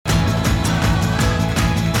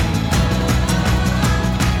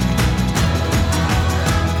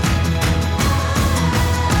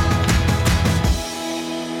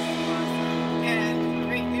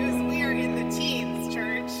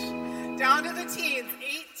teens,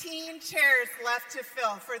 18 chairs left to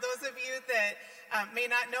fill. For those of you that may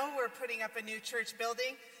not know, we're putting up a new church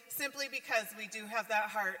building simply because we do have that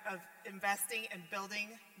heart of investing and building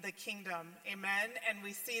the kingdom. Amen. And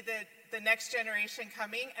we see that the next generation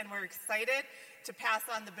coming, and we're excited to pass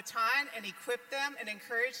on the baton and equip them and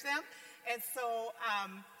encourage them. And so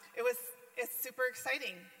it's super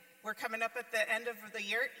exciting. We're coming up at the end of the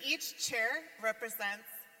year. Each chair represents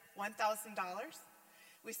 $1,000.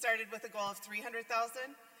 We started with a goal of $300,000,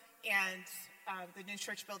 and the new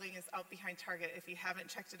church building is out behind Target. If you haven't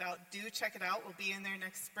checked it out, do check it out. We'll be in there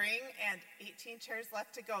next spring, and 18 chairs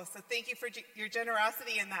left to go. So thank you for your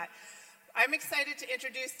generosity in that. I'm excited to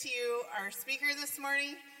introduce to you our speaker this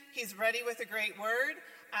morning. He's ready with a great word.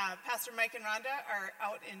 Pastor Mike and Rhonda are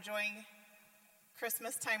out enjoying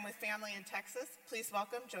Christmas time with family in Texas. Please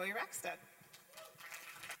welcome Joey Rackstead.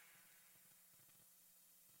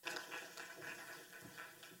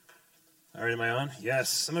 All right, am I on?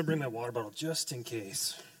 Yes. I'm going to bring my water bottle just in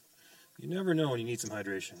case. You never know when you need some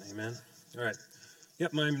hydration. Amen? All right.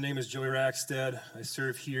 Yep, my name is Joey Rackstead. I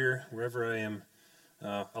serve here wherever I am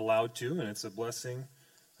allowed to, and it's a blessing.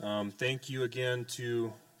 Thank you again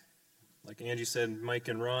to, like Angie said, Mike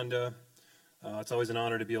and Rhonda. It's always an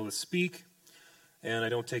honor to be able to speak, and I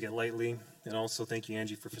don't take it lightly. And also thank you,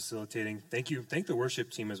 Angie, for facilitating. Thank the worship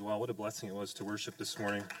team as well. What a blessing it was to worship this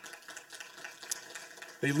morning.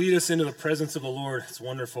 They lead us into the presence of the Lord. It's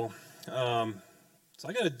wonderful. So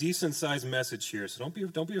I got a decent-sized message here, so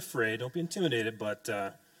don't be afraid, don't be intimidated, but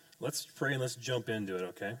let's pray and let's jump into it,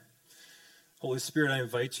 okay? Holy Spirit, I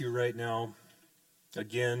invite you right now,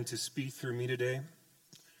 again, to speak through me today,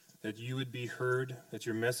 that you would be heard, that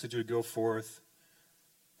your message would go forth,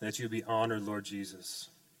 that you would be honored, Lord Jesus.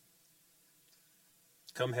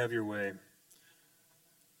 Come have your way.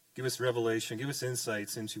 Give us revelation, give us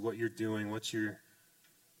insights into what you're doing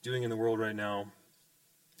in the world right now.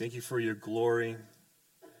 Thank you for your glory.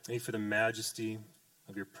 Thank you for the majesty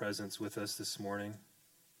of your presence with us this morning.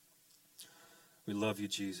 We love you,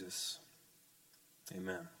 Jesus.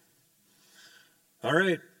 Amen. All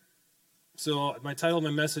right. So my title of my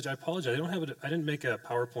message, I apologize. I didn't make a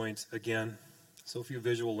PowerPoint again. So few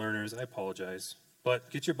visual learners, I apologize. But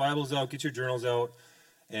get your Bibles out, get your journals out,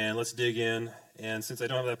 and let's dig in. And since I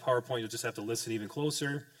don't have that PowerPoint, you'll just have to listen even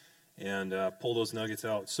closer and pull those nuggets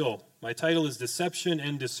out. So my title is Deception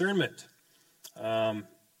and Discernment.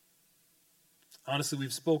 Honestly,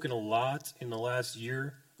 we've spoken a lot in the last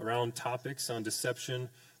year around topics on deception.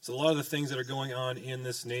 So a lot of the things that are going on in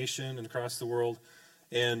this nation and across the world,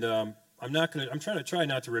 and I'm trying to try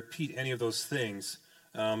not to repeat any of those things.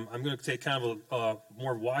 I'm going to take kind of a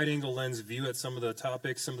more wide-angle lens view at some of the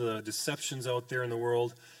topics, some of the deceptions out there in the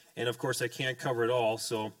world, and of course I can't cover it all,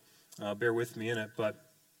 so bear with me in it, But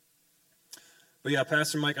yeah,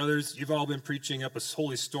 Pastor Mike, others, you've all been preaching up a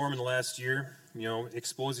holy storm in the last year,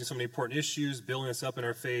 exposing so many important issues, building us up in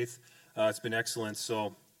our faith. It's been excellent.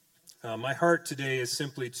 So my heart today is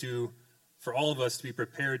simply for all of us to be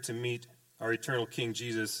prepared to meet our eternal King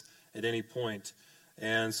Jesus at any point.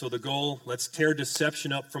 And so the goal, let's tear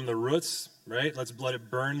deception up from the roots, right? Let's let it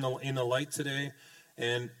burn in the light today.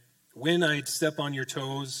 And when I step on your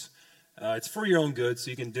toes, it's for your own good, so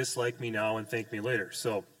you can dislike me now and thank me later.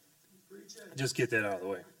 So just get that out of the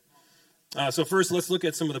way. So first, let's look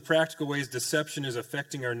at some of the practical ways deception is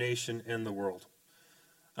affecting our nation and the world.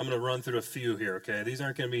 I'm going to run through a few here, okay? These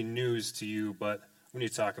aren't going to be news to you, but we need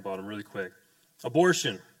to talk about them really quick.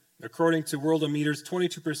 Abortion. According to Worldometers,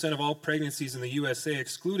 22% of all pregnancies in the USA,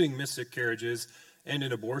 excluding miscarriages, end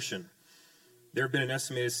in abortion. There have been an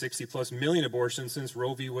estimated 60-plus million abortions since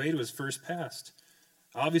Roe v. Wade was first passed.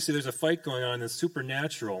 Obviously, there's a fight going on that's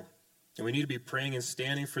supernatural, and we need to be praying and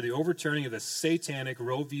standing for the overturning of the satanic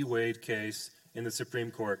Roe v. Wade case in the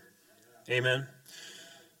Supreme Court. Amen.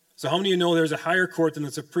 So how many of you know there's a higher court than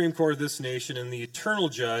the Supreme Court of this nation, and the eternal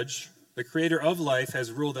judge, the creator of life,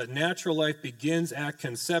 has ruled that natural life begins at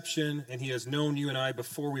conception, and he has known you and I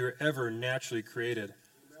before we were ever naturally created.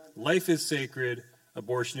 Life is sacred.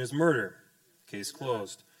 Abortion is murder. Case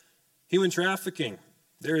closed. Human trafficking.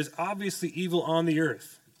 There is obviously evil on the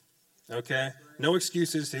earth. Okay? No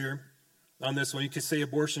excuses here. On this one, you could say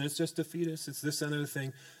abortion, it's just a fetus, it's this and other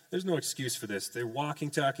thing. There's no excuse for this. They're walking,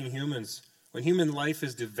 talking humans. When human life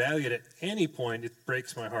is devalued at any point, it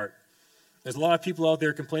breaks my heart. There's a lot of people out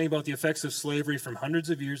there complaining about the effects of slavery from hundreds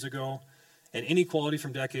of years ago and inequality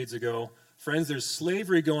from decades ago. Friends, there's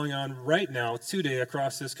slavery going on right now, today,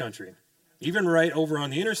 across this country. Even right over on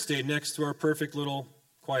the interstate next to our perfect little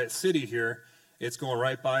quiet city here, it's going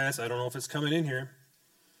right by us. I don't know if it's coming in here.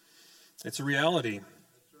 It's a reality.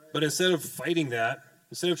 But instead of fighting that,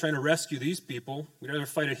 Instead of trying to rescue these people, we'd rather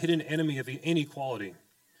fight a hidden enemy of inequality.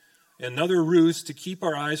 Another ruse to keep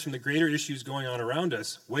our eyes from the greater issues going on around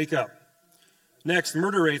us. Wake up. Next,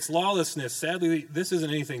 murder rates, lawlessness. Sadly, this isn't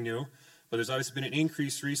anything new, but there's obviously been an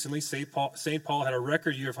increase recently. St. Paul had a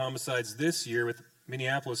record year of homicides this year, with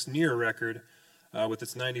Minneapolis near a record with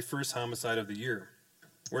its 91st homicide of the year.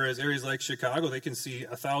 Whereas areas like Chicago, they can see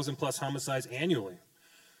 1,000 plus homicides annually.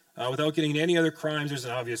 Without getting into any other crimes, there's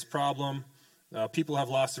an obvious problem. People have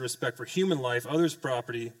lost their respect for human life, others'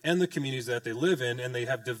 property, and the communities that they live in, and they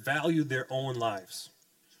have devalued their own lives.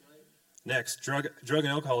 Next, drug and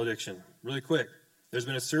alcohol addiction. Really quick. There's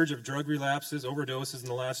been a surge of drug relapses, overdoses in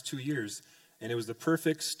the last 2 years, and it was the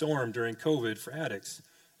perfect storm during COVID for addicts.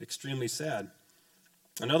 Extremely sad.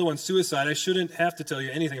 Another one, suicide. I shouldn't have to tell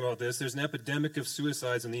you anything about this. There's an epidemic of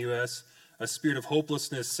suicides in the U.S. A spirit of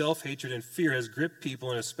hopelessness, self-hatred, and fear has gripped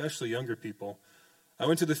people, and especially younger people. I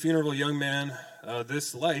went to the funeral of a young man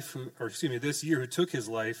this year who took his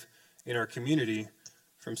life in our community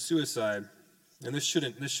from suicide. And this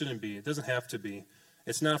shouldn't be. It doesn't have to be.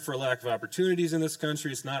 It's not for a lack of opportunities in this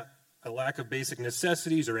country. It's not a lack of basic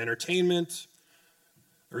necessities or entertainment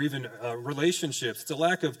or even relationships. It's a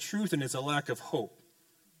lack of truth, and it's a lack of hope.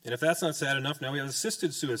 And if that's not sad enough, now we have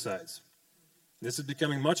assisted suicides. This is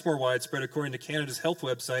becoming much more widespread. According to Canada's health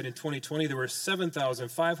website, in 2020, there were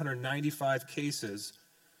 7,595 cases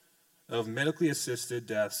of medically assisted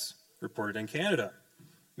deaths reported in Canada.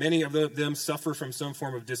 Many of them suffer from some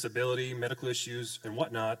form of disability, medical issues, and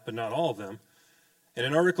whatnot, but not all of them. And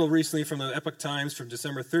an article recently from the Epoch Times from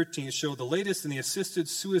December 13th showed the latest in the assisted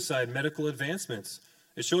suicide medical advancements.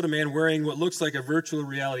 It showed a man wearing what looks like a virtual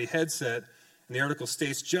reality headset, and the article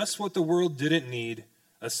states, just what the world didn't need,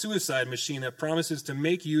 a suicide machine that promises to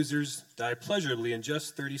make users die pleasurably in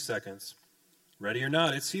just 30 seconds. Ready or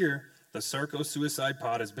not, it's here. The Sarco suicide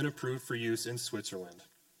pod has been approved for use in Switzerland.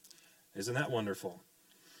 Isn't that wonderful?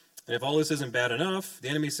 And if all this isn't bad enough, the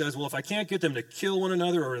enemy says, well, if I can't get them to kill one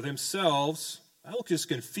another or themselves, I'll just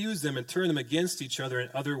confuse them and turn them against each other in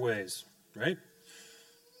other ways, right?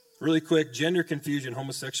 Really quick, gender confusion,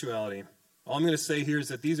 homosexuality. All I'm going to say here is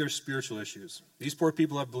that these are spiritual issues. These poor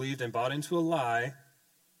people have believed and bought into a lie,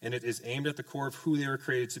 and it is aimed at the core of who they were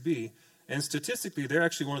created to be. And statistically, they're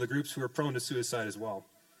actually one of the groups who are prone to suicide as well.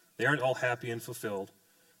 They aren't all happy and fulfilled.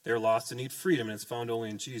 They're lost and need freedom, and it's found only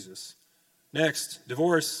in Jesus. Next,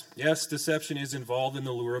 divorce. Yes, deception is involved in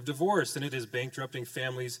the lure of divorce, and it is bankrupting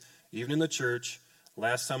families, even in the church.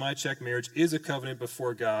 Last time I checked, marriage is a covenant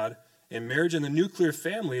before God, and marriage in the nuclear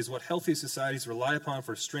family is what healthy societies rely upon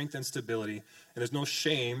for strength and stability. And there's no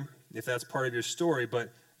shame if that's part of your story,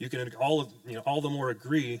 but you can all the more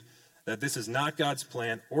agree that this is not God's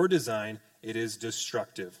plan or design. It is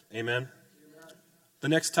destructive. Amen? The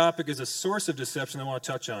next topic is a source of deception I want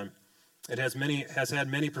to touch on. It has had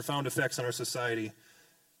many profound effects on our society.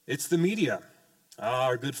 It's the media.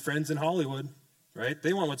 Our good friends in Hollywood, right?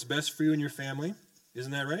 They want what's best for you and your family.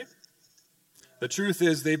 Isn't that right? The truth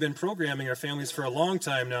is they've been programming our families for a long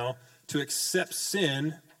time now to accept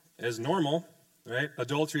sin as normal, right?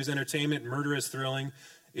 Adultery is entertainment, murder is thrilling.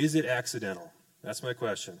 Is it accidental? That's my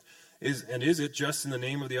question. Is it just in the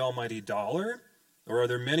name of the almighty dollar? Or are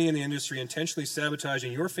there many in the industry intentionally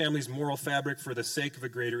sabotaging your family's moral fabric for the sake of a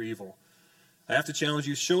greater evil? I have to challenge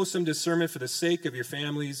you, show some discernment for the sake of your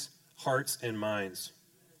family's hearts and minds.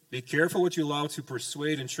 Be careful what you allow to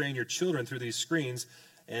persuade and train your children through these screens.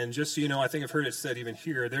 And just so you know, I think I've heard it said even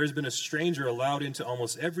here, there has been a stranger allowed into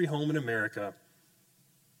almost every home in America,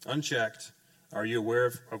 unchecked. Are you aware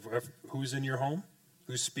of who's in your home?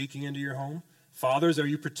 Who's speaking into your home? Fathers, are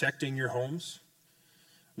you protecting your homes?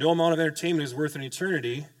 No amount of entertainment is worth an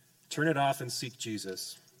eternity. Turn it off and seek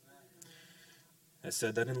Jesus. I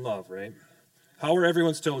said that in love, right? How are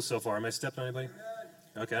everyone's toes so far? Am I stepping on anybody?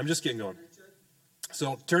 Okay, I'm just getting going.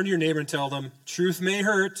 So turn to your neighbor and tell them, truth may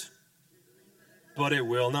hurt, but it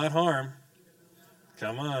will not harm.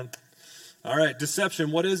 Come on. All right,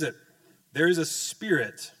 deception, what is it? There is a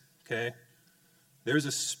spirit, okay? There's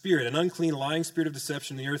a spirit, an unclean, lying spirit of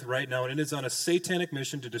deception in the earth right now, and it is on a satanic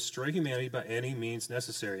mission to destroy humanity by any means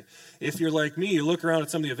necessary. If you're like me, you look around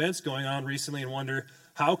at some of the events going on recently and wonder,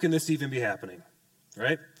 how can this even be happening,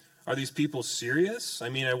 right? Are these people serious? I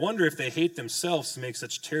mean, I wonder if they hate themselves to make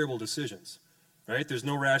such terrible decisions, right? There's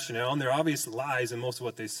no rationale, and there are obvious lies in most of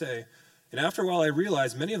what they say. And after a while, I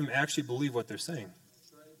realized many of them actually believe what they're saying.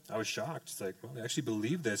 I was shocked. It's like, well, they actually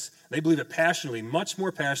believe this. They believe it passionately, much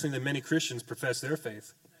more passionately than many Christians profess their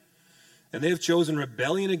faith. And they have chosen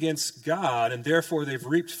rebellion against God, and therefore they've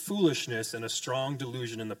reaped foolishness and a strong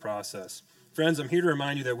delusion in the process. Friends, I'm here to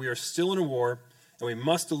remind you that we are still in a war, And we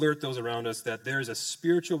must alert those around us that there is a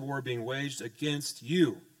spiritual war being waged against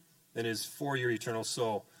you and is for your eternal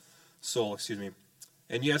soul.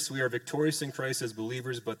 And yes, we are victorious in Christ as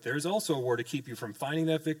believers, but there's also a war to keep you from finding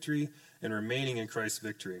that victory and remaining in Christ's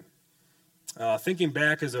victory. Thinking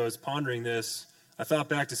back as I was pondering this, I thought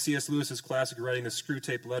back to C.S. Lewis's classic writing, The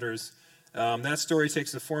Screwtape Letters. That story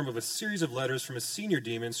takes the form of a series of letters from a senior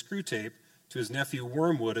demon, Screwtape, to his nephew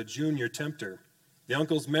Wormwood, a junior tempter. The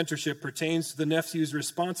uncle's mentorship pertains to the nephew's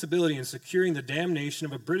responsibility in securing the damnation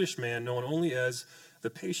of a British man known only as the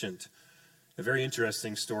Patient. A very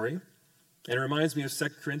interesting story. And it reminds me of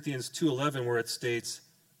 2 Corinthians 2:11, where it states,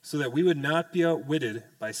 so that we would not be outwitted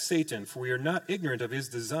by Satan, for we are not ignorant of his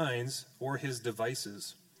designs or his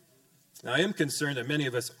devices. Now, I am concerned that many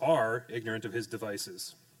of us are ignorant of his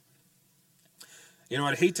devices. You know,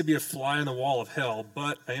 I'd hate to be a fly on the wall of hell,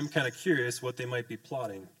 but I am kind of curious what they might be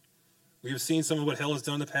plotting. We have seen some of what hell has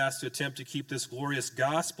done in the past to attempt to keep this glorious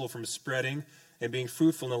gospel from spreading and being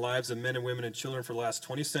fruitful in the lives of men and women and children for the last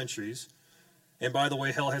 20 centuries. And by the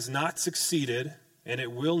way, hell has not succeeded, and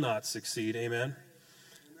it will not succeed. Amen?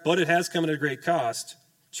 But it has come at a great cost.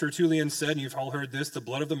 Tertullian said, and you've all heard this, the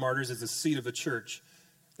blood of the martyrs is the seed of the church.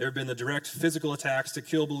 There have been the direct physical attacks to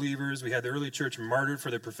kill believers. We had the early church martyred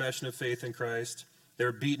for their profession of faith in Christ. They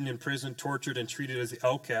were beaten, imprisoned, tortured, and treated as the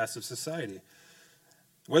outcasts of society.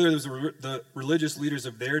 Whether it was the religious leaders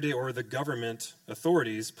of their day or the government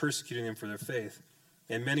authorities persecuting them for their faith.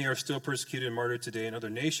 And many are still persecuted and martyred today in other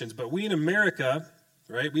nations. But we in America,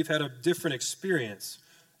 right, we've had a different experience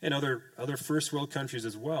in other first world countries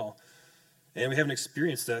as well. And we haven't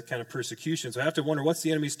experienced that kind of persecution. So I have to wonder, what's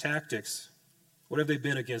the enemy's tactics? What have they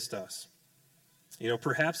been against us? You know,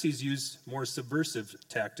 perhaps he's used more subversive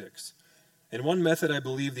tactics. And one method I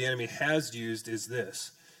believe the enemy has used is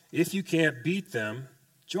this. If you can't beat them,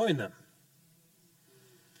 join them.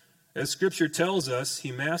 As Scripture tells us,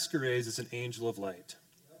 he masquerades as an angel of light.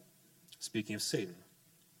 Speaking of Satan.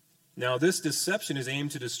 Now, this deception is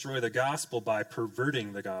aimed to destroy the gospel by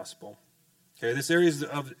perverting the gospel. Okay, this area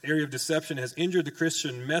of deception has injured the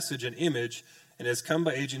Christian message and image and has come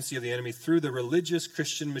by agency of the enemy through the religious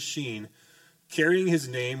Christian machine, carrying his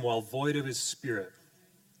name while void of his spirit.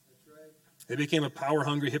 They became a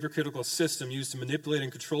power-hungry, hypocritical system used to manipulate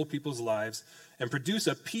and control people's lives and produce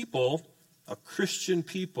a people, a Christian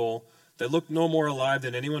people, that look no more alive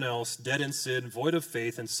than anyone else, dead in sin, void of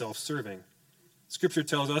faith, and self-serving. Scripture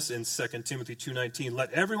tells us in 2 Timothy 2:19,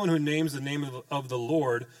 let everyone who names the name of the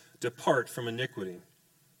Lord depart from iniquity.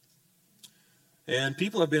 And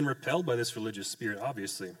people have been repelled by this religious spirit,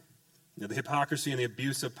 obviously. The hypocrisy and the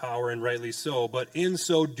abuse of power, and rightly so. But in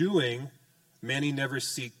so doing, many never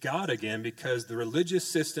seek God again because the religious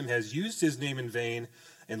system has used his name in vain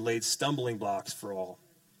and laid stumbling blocks for all.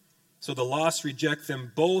 So the lost reject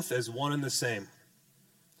them both as one and the same.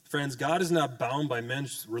 Friends, God is not bound by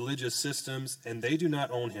men's religious systems, and they do not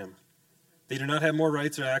own him. They do not have more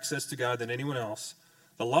rights or access to God than anyone else.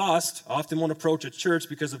 The lost often won't approach a church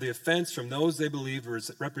because of the offense from those they believe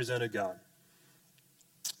represented God.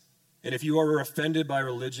 And if you were offended by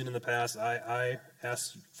religion in the past, I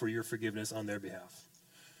ask for your forgiveness on their behalf.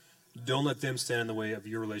 Don't let them stand in the way of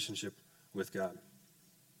your relationship with God.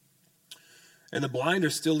 And the blind are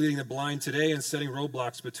still leading the blind today and setting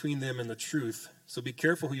roadblocks between them and the truth. So be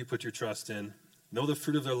careful who you put your trust in. Know the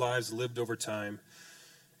fruit of their lives lived over time.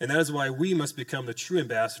 And that is why we must become the true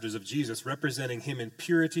ambassadors of Jesus, representing him in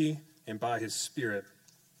purity and by his Spirit.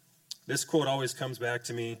 This quote always comes back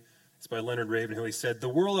to me. It's by Leonard Ravenhill. He said, the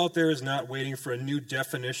world out there is not waiting for a new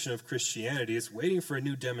definition of Christianity. It's waiting for a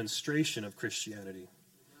new demonstration of Christianity.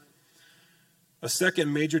 A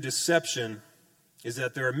second major deception is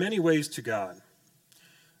that there are many ways to God.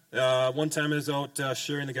 One time I was out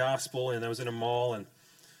sharing the gospel, and I was in a mall, and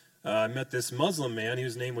I met this Muslim man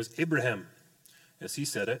whose name was Abraham, as he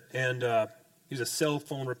said it, and he was a cell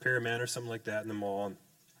phone repairman or something like that in the mall. And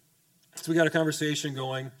so we got a conversation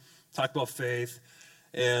going, talked about faith,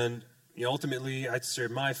 and ultimately I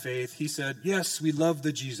shared my faith. He said, yes, we love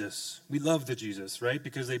the Jesus. We love the Jesus, right?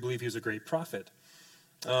 Because they believe he was a great prophet.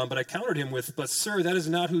 But I countered him with, but sir, that is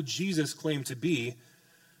not who Jesus claimed to be.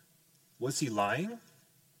 Was he lying?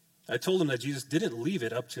 I told him that Jesus didn't leave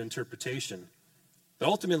it up to interpretation. But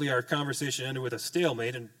ultimately our conversation ended with a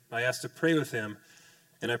stalemate, and I asked to pray with him,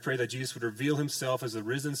 and I prayed that Jesus would reveal himself as the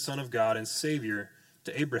risen Son of God and Savior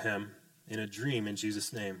to Abraham in a dream in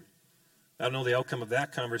Jesus' name. I don't know the outcome of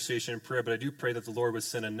that conversation in prayer, but I do pray that the Lord would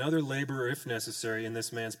send another laborer, if necessary, in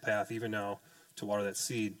this man's path, even now, to water that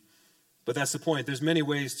seed. But that's the point. There's many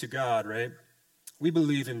ways to God, right? We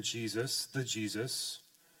believe in Jesus, the Jesus.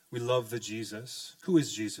 We love the Jesus. Who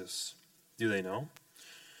is Jesus? Do they know?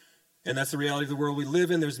 And that's the reality of the world we live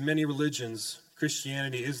in. There's many religions: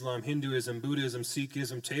 Christianity, Islam, Hinduism, Buddhism,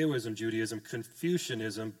 Sikhism, Taoism, Judaism,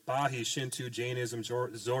 Confucianism, Baha'i, Shinto, Jainism,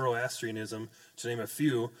 Zoroastrianism, to name a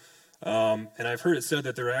few. And I've heard it said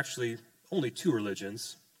that there are actually only two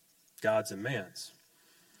religions, God's and man's.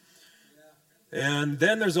 And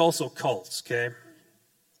then there's also cults, okay?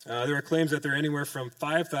 There are claims that there are anywhere from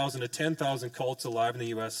 5,000 to 10,000 cults alive in the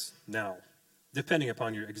U.S. now, depending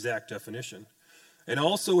upon your exact definition. And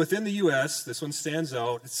also within the U.S., this one stands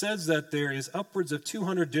out, it says that there is upwards of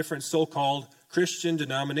 200 different so-called Christian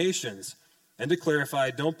denominations. And to clarify,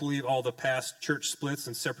 I don't believe all the past church splits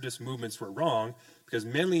and separatist movements were wrong, because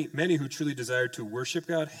many who truly desired to worship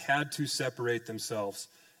God had to separate themselves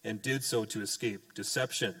and did so to escape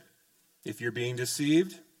deception. If you're being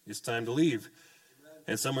deceived, it's time to leave.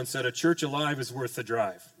 And someone said a church alive is worth the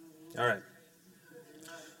drive. All right.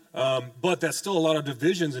 But that's still a lot of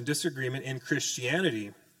divisions and disagreement in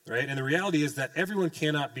Christianity, right? And the reality is that everyone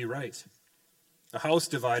cannot be right. A house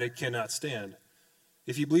divided cannot stand.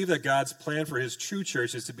 If you believe that God's plan for his true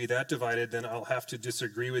church is to be that divided, then I'll have to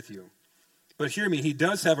disagree with you. But hear me, he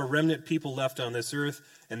does have a remnant people left on this earth,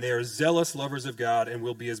 and they are zealous lovers of God and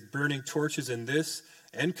will be as burning torches in this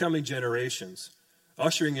and coming generations,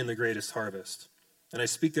 ushering in the greatest harvest. And I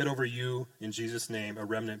speak that over you in Jesus' name, a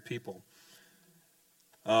remnant people.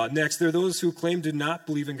 Next, there are those who claim to not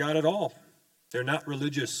believe in God at all. They're not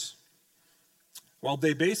religious. Well,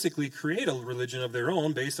 they basically create a religion of their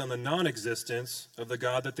own based on the non-existence of the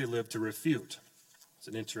God that they live to refute. It's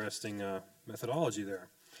an interesting methodology there.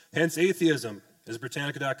 Hence, atheism, as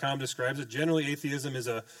Britannica.com describes it, generally atheism is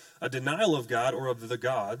a denial of God or of the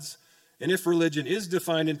gods. And if religion is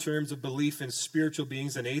defined in terms of belief in spiritual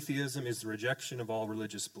beings, then atheism is the rejection of all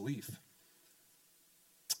religious belief.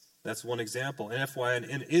 That's one example. And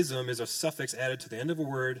FYI, an ism is a suffix added to the end of a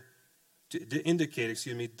word to indicate,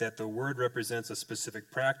 that the word represents a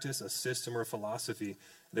specific practice, a system, or a philosophy.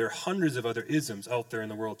 There are hundreds of other isms out there in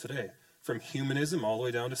the world today, from humanism all the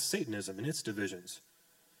way down to Satanism and its divisions.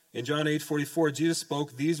 In John 8:44, Jesus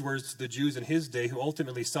spoke these words to the Jews in his day who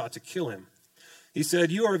ultimately sought to kill him. He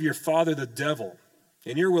said, "You are of your father the devil,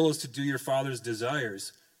 and your will is to do your father's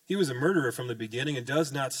desires. He was a murderer from the beginning and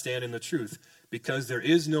does not stand in the truth, because there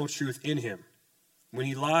is no truth in him. When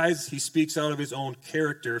he lies, he speaks out of his own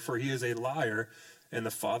character, for he is a liar and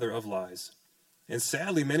the father of lies." And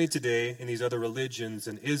sadly, many today in these other religions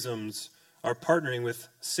and isms are partnering with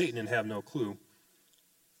Satan and have no clue.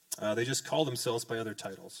 They just call themselves by other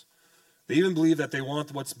titles. They even believe that they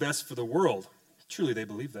want what's best for the world. Truly, they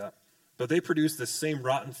believe that. But they produce the same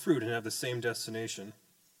rotten fruit and have the same destination.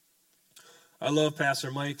 I love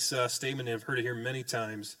Pastor Mike's statement, and I've heard it here many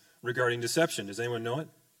times, regarding deception. Does anyone know it?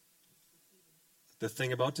 The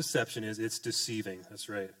thing about deception is it's deceiving. That's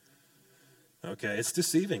right. Okay, it's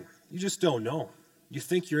deceiving. You just don't know. You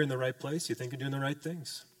think you're in the right place. You think you're doing the right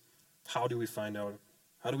things. How do we find out?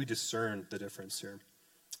 How do we discern the difference here?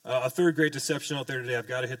 A third great deception out there today, I've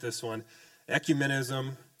got to hit this one.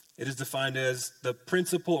 Ecumenism. It is defined as the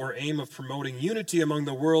principle or aim of promoting unity among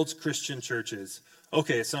the world's Christian churches.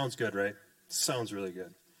 Okay, it sounds good, right? It sounds really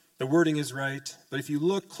good. The wording is right, but if you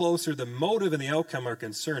look closer, the motive and the outcome are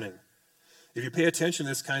concerning. If you pay attention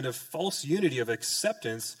to this kind of false unity of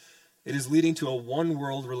acceptance, it is leading to a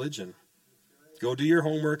one-world religion. Go do your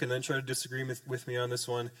homework and then try to disagree with me on this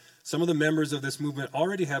one. Some of the members of this movement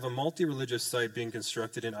already have a multi-religious site being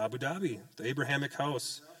constructed in Abu Dhabi, the Abrahamic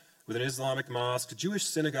House, with an Islamic mosque, a Jewish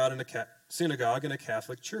synagogue, and a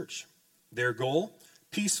Catholic church. Their goal?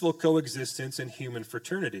 Peaceful coexistence and human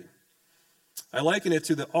fraternity. I liken it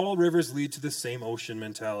to the all rivers lead to the same ocean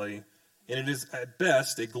mentality, and it is at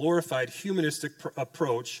best a glorified humanistic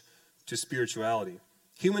approach to spirituality.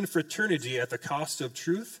 Human fraternity at the cost of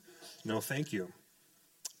truth? No, thank you.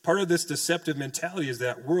 Part of this deceptive mentality is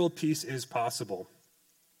that world peace is possible.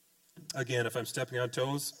 Again, if I'm stepping on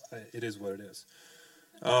toes, it is what it is.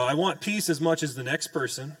 I want peace as much as the next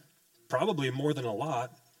person, probably more than a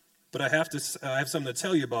lot, but I have something to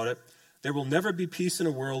tell you about it. There will never be peace in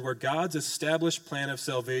a world where God's established plan of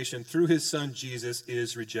salvation through his son Jesus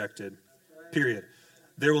is rejected. Period.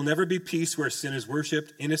 There will never be peace where sin is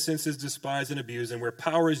worshipped, innocence is despised and abused, and where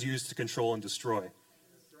power is used to control and destroy.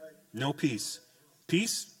 No peace.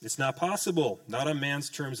 Peace? It's not possible. Not on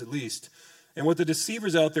man's terms, at least. And what the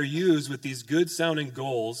deceivers out there use with these good-sounding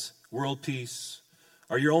goals, world peace,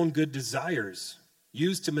 are your own good desires,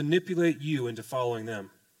 used to manipulate you into following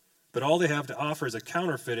them. But all they have to offer is a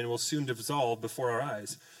counterfeit and will soon dissolve before our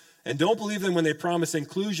eyes. And don't believe them when they promise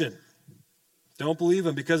inclusion. Don't believe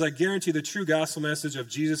them, because I guarantee the true gospel message of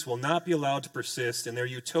Jesus will not be allowed to persist in their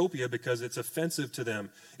utopia because it's offensive to them.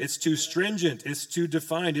 It's too stringent, it's too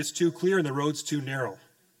defined, it's too clear, and the road's too narrow.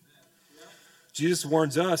 Jesus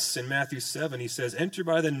warns us in Matthew 7. He says, enter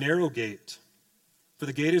by the narrow gate, for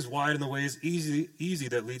the gate is wide and the way is easy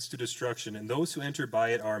that leads to destruction, and those who enter by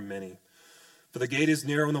it are many. For the gate is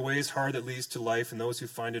narrow and the way is hard that leads to life, and those who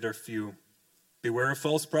find it are few. Beware of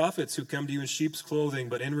false prophets who come to you in sheep's clothing,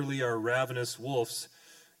 but inwardly are ravenous wolves.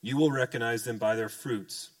 You will recognize them by their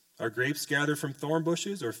fruits. Are grapes gathered from thorn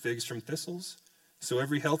bushes or figs from thistles? So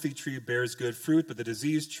every healthy tree bears good fruit, but the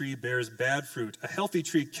diseased tree bears bad fruit. A healthy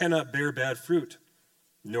tree cannot bear bad fruit,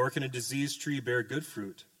 nor can a diseased tree bear good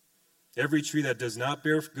fruit. Every tree that does not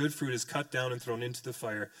bear good fruit is cut down and thrown into the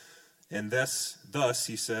fire. And thus,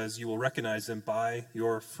 he says, you will recognize them by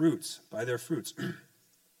your fruits, by their fruits.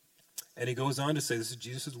 And he goes on to say, this is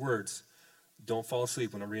Jesus' words. Don't fall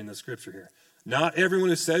asleep when I'm reading the scripture here. Not everyone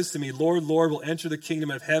who says to me, Lord, Lord, will enter the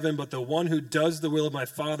kingdom of heaven, but the one who does the will of my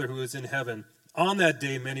Father who is in heaven. On that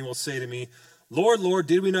day, many will say to me, Lord, Lord,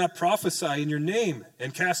 did we not prophesy in your name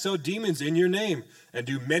and cast out demons in your name and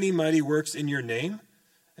do many mighty works in your name?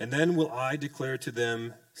 And then will I declare to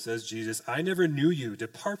them, says Jesus, I never knew you.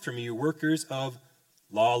 Depart from me, you workers of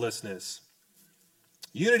lawlessness.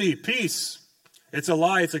 Unity, peace. It's a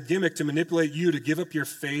lie. It's a gimmick to manipulate you to give up your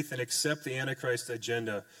faith and accept the Antichrist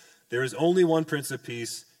agenda. There is only one Prince of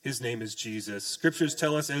Peace. His name is Jesus. Scriptures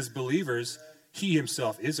tell us as believers, he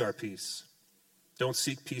himself is our peace. Don't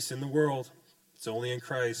seek peace in the world. It's only in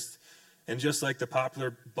Christ. And just like the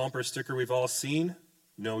popular bumper sticker we've all seen,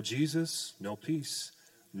 no Jesus, no peace.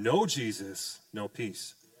 No Jesus, no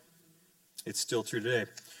peace. It's still true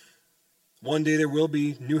today. One day there will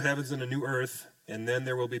be new heavens and a new earth, and then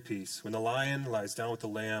there will be peace, when the lion lies down with the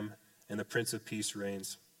lamb and the Prince of Peace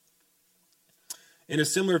reigns. In a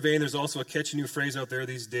similar vein, there's also a catchy new phrase out there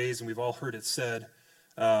these days, and we've all heard it said,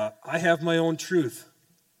 I have my own truth.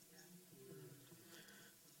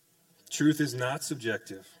 Truth is not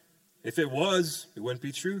subjective. If it was, it wouldn't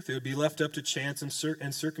be truth. It would be left up to chance and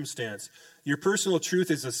circumstance. Your personal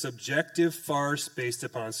truth is a subjective farce based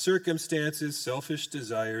upon circumstances, selfish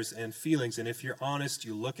desires, and feelings. And if you're honest,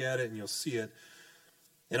 you look at it and you'll see it.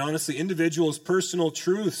 And honestly, individuals' personal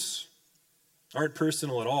truths aren't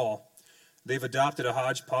personal at all. They've adopted a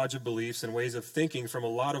hodgepodge of beliefs and ways of thinking from a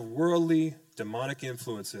lot of worldly, demonic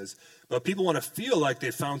influences. But people want to feel like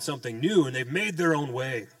they found something new and they've made their own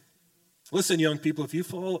way. Listen, young people, if you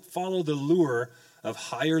follow the lure of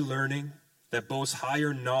higher learning that boasts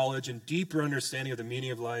higher knowledge and deeper understanding of the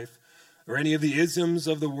meaning of life, or any of the isms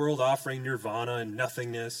of the world offering nirvana and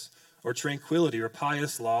nothingness, or tranquility, or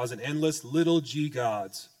pious laws and endless little g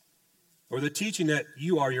gods, or the teaching that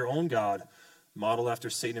you are your own God, modeled after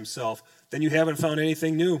Satan himself, then you haven't found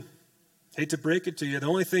anything new. Hate to break it to you, the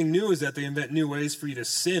only thing new is that they invent new ways for you to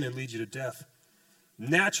sin and lead you to death.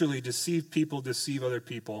 Naturally, deceived people deceive other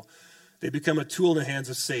people. They become a tool in the hands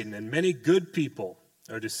of Satan, and many good people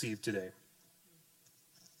are deceived today.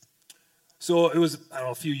 So it was,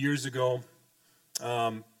 a few years ago,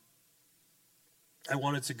 I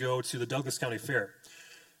wanted to go to the Douglas County Fair.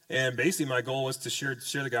 And basically my goal was to share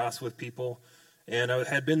the gospel with people. And I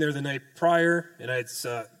had been there the night prior, and I had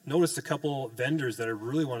noticed a couple vendors that I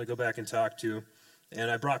really wanted to go back and talk to.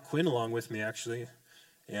 And I brought Quinn along with me, actually.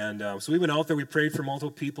 And so we went out there, we prayed for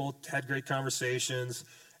multiple people, had great conversations.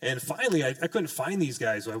 And finally, I couldn't find these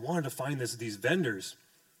guys, so I wanted to find these vendors.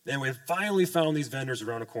 And we finally found these vendors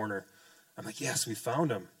around a corner. I'm like, yes, we found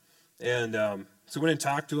them. And so we went and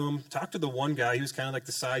talked to him, talked to the one guy. He was kind of like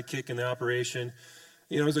the sidekick in the operation.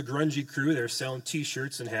 You know, it was a grungy crew. They were selling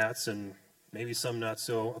T-shirts and hats and maybe some not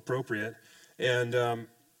so appropriate. And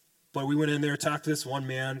but we went in there, talked to this one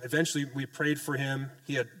man. Eventually, we prayed for him.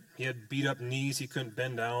 He had beat up knees. He couldn't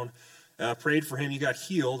bend down. Prayed for him. He got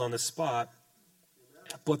healed on the spot.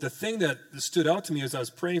 But the thing that stood out to me as I was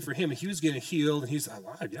praying for him, he was getting healed, and he's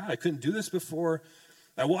like, yeah, I couldn't do this before.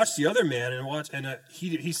 I watched the other man, and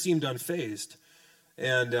he seemed unfazed.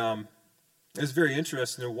 And it was very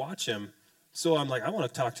interesting to watch him. So I'm like, I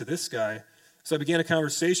want to talk to this guy. So I began a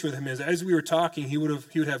conversation with him. As we were talking, he would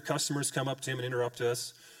have customers come up to him and interrupt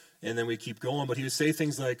us, and then we'd keep going. But he would say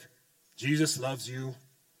things like, Jesus loves you.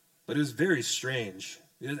 But it was very strange.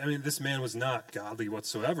 I mean, this man was not godly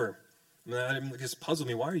whatsoever. It just puzzled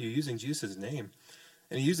me. Why are you using Jesus' name?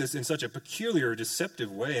 And he used this in such a peculiar,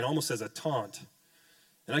 deceptive way, and almost as a taunt.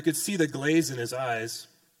 And I could see the glaze in his eyes.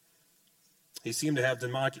 He seemed to have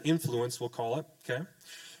demonic influence, we'll call it. Okay,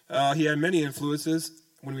 he had many influences.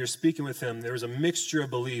 When we were speaking with him, there was a mixture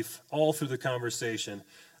of belief all through the conversation.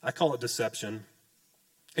 I call it deception.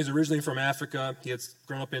 He's originally from Africa. He had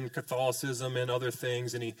grown up in Catholicism and other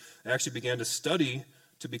things, and he actually began to study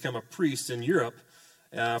to become a priest in Europe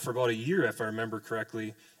for about a year, if I remember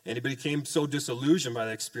correctly. And he became so disillusioned by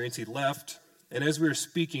that experience, he left. And as we were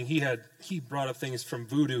speaking, he brought up things from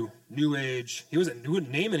voodoo, New Age. He wouldn't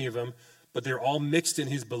name any of them, but they're all mixed in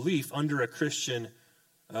his belief under a Christian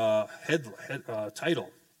title.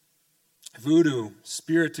 Voodoo,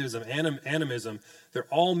 Spiritism, animism, they're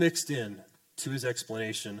all mixed in to his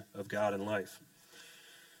explanation of God and life.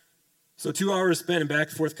 So 2 hours spent in back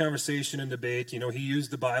and forth conversation and debate. He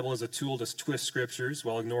used the Bible as a tool to twist scriptures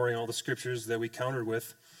while ignoring all the scriptures that we countered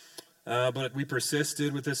with. But we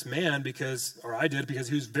persisted with this man because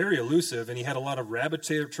he was very elusive, and he had a lot of rabbit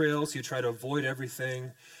trails. He tried to avoid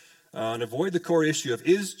everything and avoid the core issue of,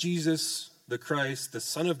 is Jesus the Christ, the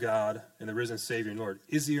Son of God, and the risen Savior and Lord?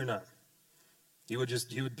 Is he or not? He would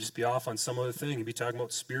just be off on some other thing. He'd be talking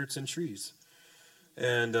about spirits and trees.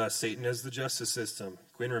 And Satan as the justice system.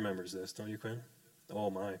 Quinn remembers this, don't you, Quinn? Oh,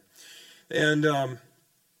 my. And,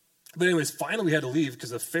 but anyways, finally we had to leave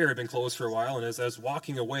because the fair had been closed for a while. And as I was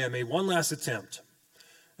walking away, I made one last attempt.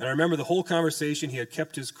 And I remember the whole conversation. He had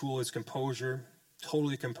kept his cool, his composure,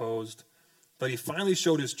 totally composed. But he finally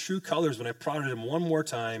showed his true colors when I prodded him one more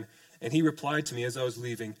time. And he replied to me as I was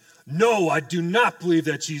leaving, "No, I do not believe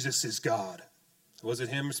that Jesus is God." Was it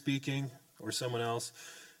him speaking or someone else?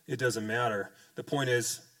 It doesn't matter. The point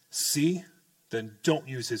is, see, then don't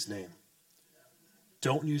use his name.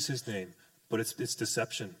 Don't use his name. But it's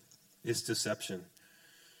deception. It's deception.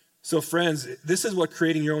 So friends, this is what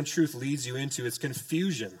creating your own truth leads you into. It's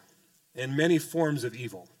confusion and many forms of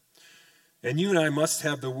evil. And you and I must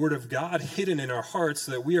have the word of God hidden in our hearts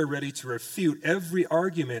so that we are ready to refute every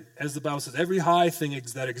argument, as the Bible says, every high thing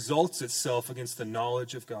that exalts itself against the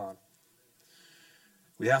knowledge of God.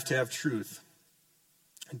 We have to have truth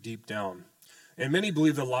deep down. And many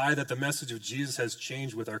believe the lie that the message of Jesus has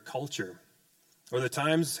changed with our culture. Or the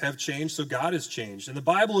times have changed, so God has changed. And the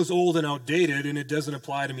Bible is old and outdated, and it doesn't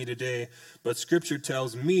apply to me today. But Scripture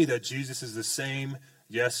tells me that Jesus is the same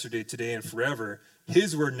yesterday, today, and forever.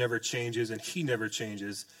 His word never changes, and he never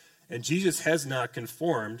changes. And Jesus has not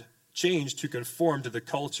changed to conform to the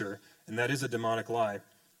culture, and that is a demonic lie.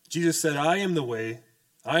 Jesus said, "I am the way,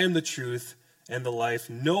 I am the truth, and the life.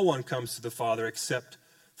 No one comes to the Father except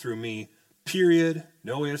through me." Period.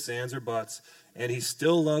 No ifs, ands, or buts. And he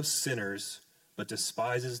still loves sinners, but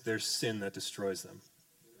despises their sin that destroys them.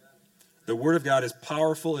 The word of God is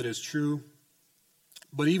powerful. It is true.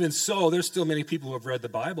 But even so, there's still many people who have read the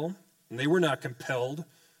Bible, and they were not compelled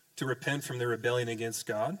to repent from their rebellion against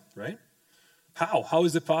God, right? How? How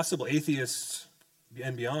is it possible? Atheists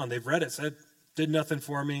and beyond, they've read it, said, did nothing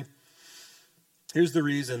for me. Here's the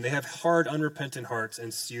reason. They have hard, unrepentant hearts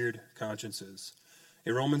and seared consciences.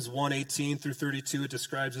 In Romans 1:18 through 32, it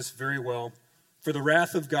describes this very well. "For the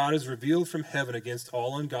wrath of God is revealed from heaven against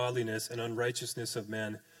all ungodliness and unrighteousness of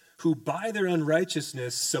men, who by their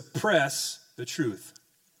unrighteousness suppress the truth."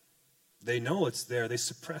 They know it's there. They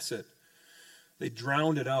suppress it. They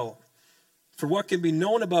drown it out. "For what can be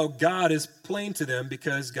known about God is plain to them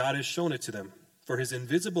because God has shown it to them. For his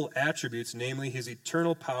invisible attributes, namely his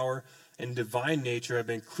eternal power and divine nature, have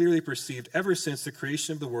been clearly perceived ever since the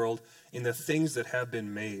creation of the world in the things that have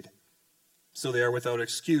been made. So they are without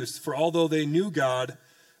excuse. For although they knew God,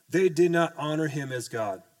 they did not honor him as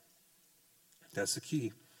God." That's the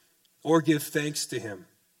key. "Or give thanks to him.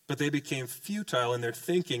 But they became futile in their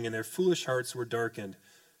thinking, and their foolish hearts were darkened.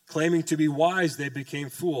 Claiming to be wise, they became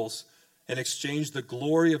fools, and exchanged the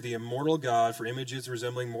glory of the immortal God for images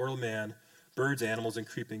resembling mortal man, birds, animals, and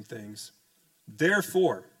creeping things.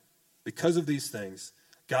 Therefore, because of these things,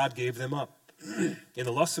 God gave them up in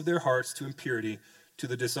the lust of their hearts to impurity, to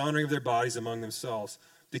the dishonoring of their bodies among themselves,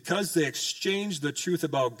 because they exchanged the truth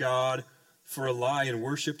about God for a lie and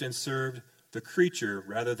worshipped and served the creature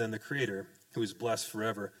rather than the Creator, who is blessed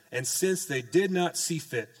forever. And since they did not see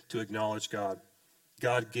fit to acknowledge God,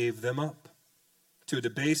 God gave them up to a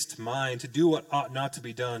debased mind to do what ought not to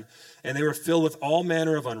be done. And they were filled with all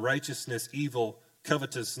manner of unrighteousness, evil,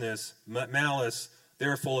 covetousness, malice. They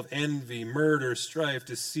are full of envy, murder, strife,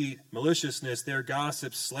 deceit, maliciousness. They are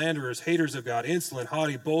gossips, slanderers, haters of God, insolent,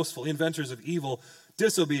 haughty, boastful, inventors of evil,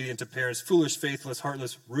 disobedient to parents, foolish, faithless,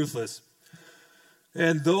 heartless, ruthless.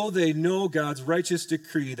 And though they know God's righteous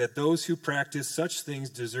decree that those who practice such things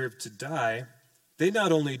deserve to die, they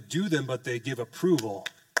not only do them, but they give approval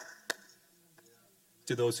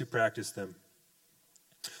to those who practice them.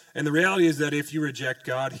 And the reality is that if you reject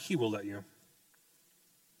God, he will let you.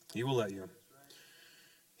 He will let you.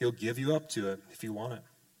 He'll give you up to it if you want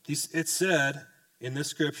it. It said in this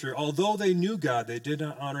scripture, although they knew God, they did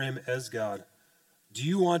not honor him as God, Do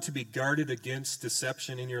you want to be guarded against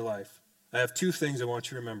deception in your life? I have two things I want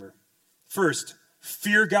you to remember. First,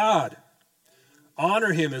 fear God.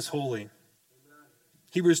 Honor him as holy.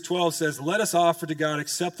 Hebrews 12 says, let us offer to God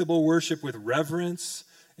acceptable worship with reverence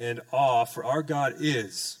and awe, for our God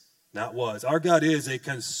is, not was, our God is a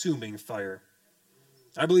consuming fire.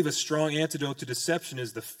 I believe a strong antidote to deception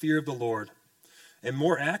is the fear of the Lord, and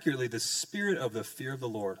more accurately, the spirit of the fear of the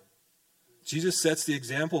Lord. Jesus sets the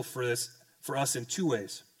example for this for us in two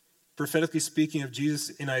ways. Prophetically speaking of Jesus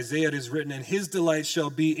in Isaiah, it is written, and his delight shall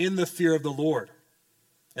be in the fear of the Lord.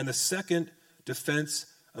 And the second defense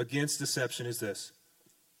against deception is this.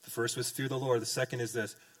 The first was fear the Lord. The second is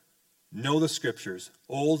this. Know the scriptures,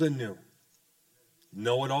 old and new.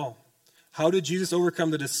 Know it all. How did Jesus overcome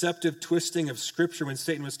the deceptive twisting of scripture when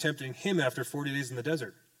Satan was tempting him after 40 days in the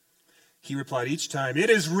desert? He replied each time, it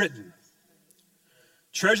is written.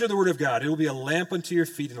 Treasure the word of God. It will be a lamp unto your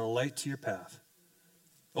feet and a light to your path.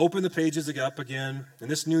 Open the pages up again. In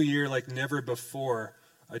this new year, like never before,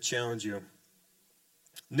 I challenge you.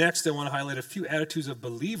 Next, I want to highlight a few attitudes of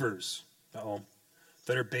believers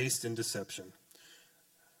that are based in deception.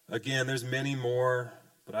 Again, there's many more,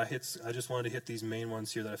 but I just wanted to hit these main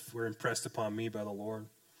ones here that were impressed upon me by the Lord.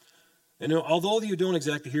 And although you don't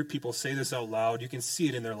exactly hear people say this out loud, you can see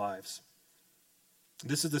it in their lives.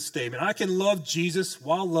 This is the statement. I can love Jesus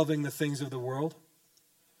while loving the things of the world.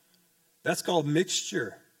 That's called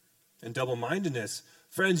mixture and double-mindedness.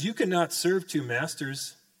 Friends, you cannot serve two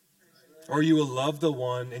masters, or you will love the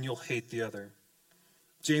one and you'll hate the other.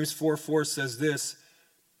 James 4:4 says this,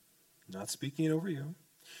 not speaking it over you.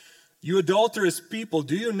 You adulterous people,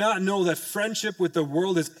 do you not know that friendship with the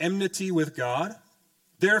world is enmity with God?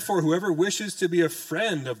 Therefore, whoever wishes to be a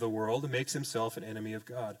friend of the world makes himself an enemy of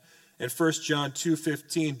God. And 1 John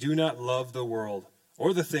 2:15, do not love the world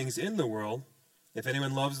or the things in the world. If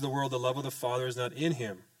anyone loves the world, the love of the Father is not in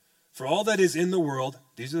him. For all that is in the world,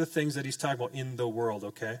 these are the things that he's talking about in the world,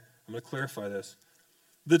 okay? I'm going to clarify this.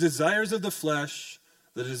 The desires of the flesh,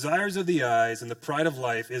 the desires of the eyes, and the pride of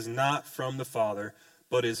life is not from the Father,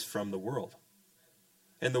 but is from the world.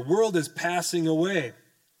 And the world is passing away,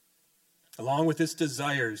 along with its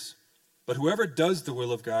desires. But whoever does the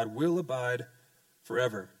will of God will abide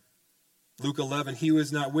forever. Luke 11, he who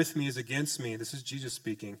is not with me is against me. This is Jesus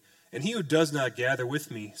speaking. And he who does not gather with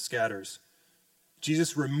me scatters.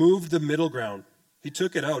 Jesus removed the middle ground. He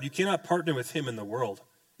took it out. You cannot partner with him in the world.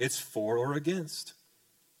 It's for or against.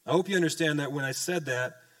 I hope you understand that when I said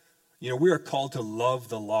that, we are called to love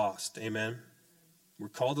the lost. Amen. We're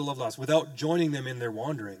called to love the lost without joining them in their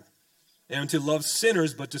wandering. And to love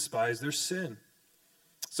sinners but despise their sin.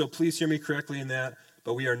 So please hear me correctly in that.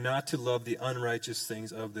 But we are not to love the unrighteous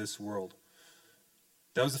things of this world.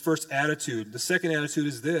 That was the first attitude. The second attitude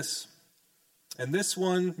is this. And this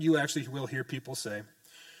one you actually will hear people say.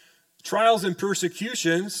 Trials and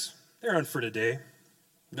persecutions, they're on for today.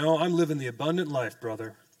 No, I'm living the abundant life,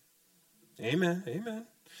 brother. Amen, amen.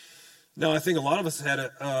 Now, I think a lot of us had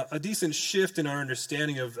a decent shift in our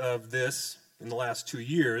understanding of this in the last 2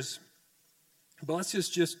 years. But let's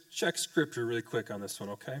just check scripture really quick on this one,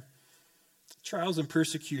 okay? Trials and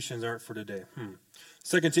persecutions aren't for today.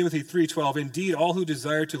 2 Timothy 3:12, indeed, all who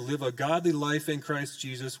desire to live a godly life in Christ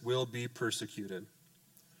Jesus will be persecuted.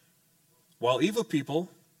 While evil people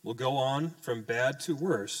will go on from bad to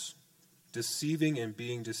worse, deceiving and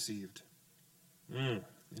being deceived.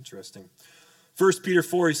 Interesting. 1 Peter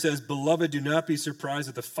 4, he says, beloved, do not be surprised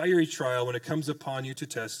at the fiery trial when it comes upon you to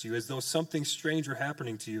test you, as though something strange were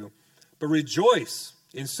happening to you. But rejoice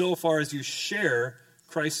insofar as you share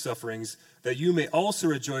Christ's sufferings, that you may also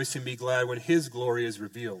rejoice and be glad when his glory is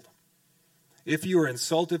revealed. If you are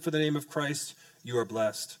insulted for the name of Christ, you are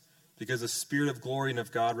blessed, because the Spirit of glory and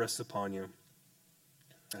of God rests upon you.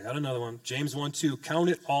 I got another one. James 1:2, count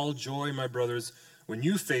it all joy, my brothers, when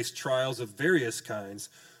you face trials of various kinds,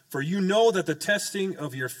 for you know that the testing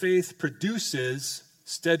of your faith produces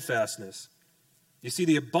steadfastness. You see,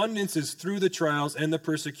 the abundance is through the trials and the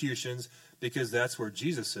persecutions, because that's where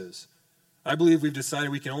Jesus is. I believe we've decided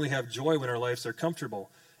we can only have joy when our lives are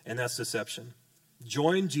comfortable, and that's deception.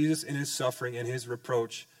 Join Jesus in his suffering and his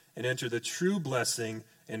reproach, and enter the true blessing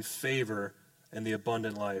and favor and the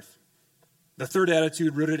abundant life. The third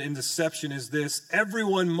attitude rooted in deception is this: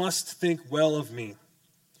 everyone must think well of me.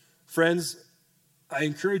 Friends, I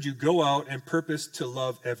encourage you, go out and purpose to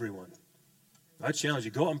love everyone. I challenge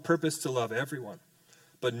you, go out and purpose to love everyone,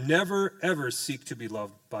 but never, ever seek to be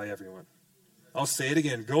loved by everyone. I'll say it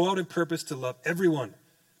again. Go out and purpose to love everyone,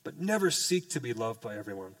 but never seek to be loved by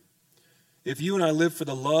everyone. If you and I live for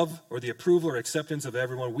the love or the approval or acceptance of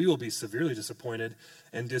everyone, we will be severely disappointed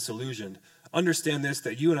and disillusioned. Understand this,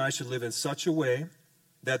 that you and I should live in such a way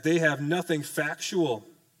that they have nothing factual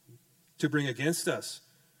to bring against us.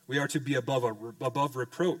 We are to be above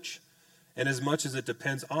reproach, and as much as it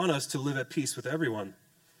depends on us to live at peace with everyone.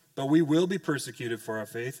 But we will be persecuted for our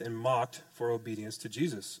faith and mocked for obedience to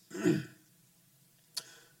Jesus.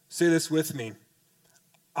 Say this with me.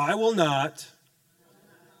 I will not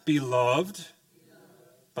be loved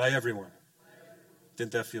by everyone.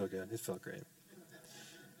 Didn't that feel good? It felt great.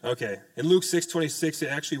 Okay. In Luke 6:26, it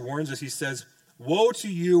actually warns us. He says, woe to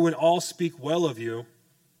you when all speak well of you.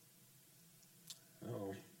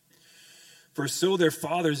 For so their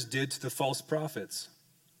fathers did to the false prophets.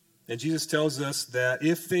 And Jesus tells us that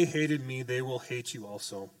if they hated me, they will hate you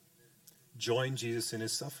also. Join Jesus in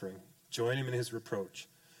his suffering. Join him in his reproach.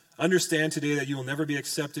 Understand today that you will never be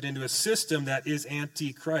accepted into a system that is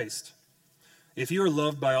anti-Christ. If you are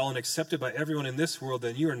loved by all and accepted by everyone in this world,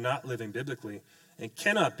 then you are not living biblically and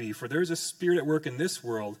cannot be, for there is a spirit at work in this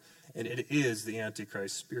world, and it is the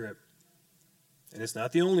Antichrist spirit. And it's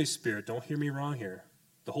not the only spirit. Don't hear me wrong here.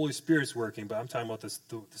 The Holy Spirit's working, but I'm talking about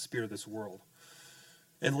the spirit of this world.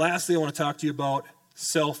 And lastly, I want to talk to you about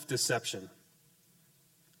self-deception.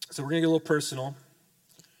 So we're going to get a little personal.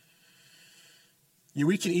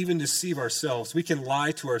 We can even deceive ourselves. We can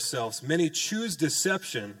lie to ourselves. Many choose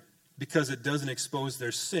deception because it doesn't expose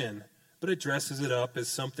their sin, but it dresses it up as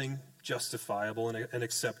something justifiable and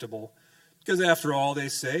acceptable. Because after all, they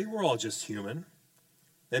say, we're all just human.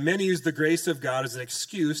 And many use the grace of God as an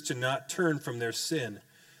excuse to not turn from their sin.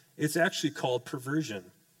 It's actually called perversion.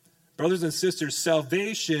 Brothers and sisters,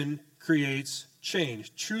 salvation creates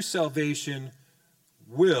change. True salvation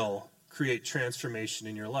will create transformation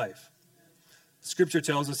in your life. Scripture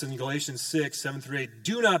tells us in Galatians 6:7-8,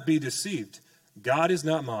 do not be deceived. God is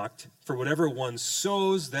not mocked. For whatever one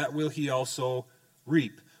sows, that will he also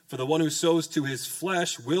reap. For the one who sows to his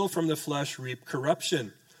flesh will from the flesh reap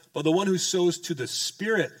corruption. But the one who sows to the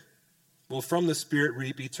Spirit will from the Spirit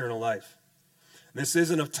reap eternal life. This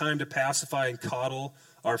isn't a time to pacify and coddle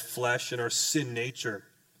our flesh and our sin nature.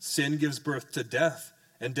 Sin gives birth to death,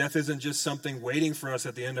 and death isn't just something waiting for us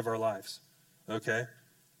at the end of our lives. Okay?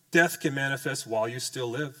 Death can manifest while you still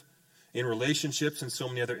live. In relationships and so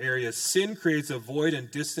many other areas, sin creates a void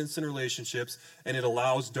and distance in relationships, and it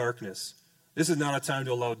allows darkness. This is not a time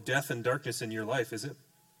to allow death and darkness in your life, is it?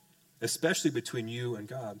 Especially between you and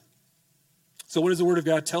God. So what does the Word of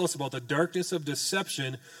God tell us about the darkness of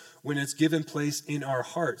deception when it's given place in our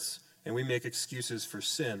hearts and we make excuses for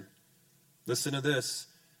sin? Listen to this.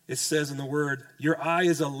 It says in the Word, your eye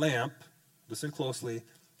is a lamp, listen closely,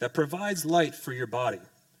 that provides light for your body.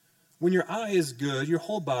 When your eye is good, your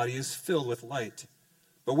whole body is filled with light.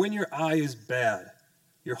 But when your eye is bad,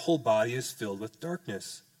 your whole body is filled with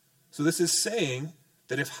darkness. So this is saying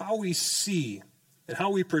that if how we see and how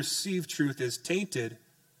we perceive truth is tainted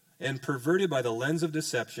and perverted by the lens of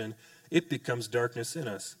deception, it becomes darkness in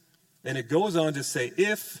us. And it goes on to say,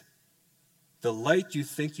 if the light you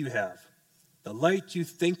think you have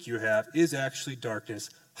is actually darkness,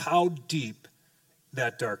 how deep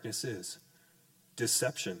that darkness is.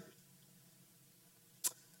 Deception.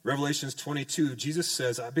 Revelations 22, Jesus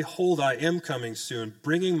says, behold, I am coming soon,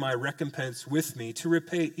 bringing my recompense with me to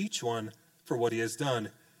repay each one for what he has done.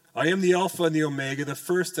 I am the Alpha and the Omega, the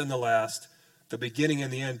first and the last, the beginning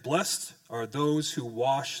and the end. Blessed are those who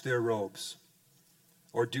wash their robes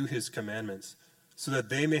or do his commandments, so that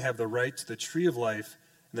they may have the right to the tree of life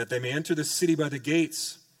and that they may enter the city by the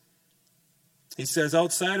gates. He says,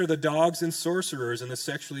 outside are the dogs and sorcerers and the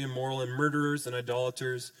sexually immoral and murderers and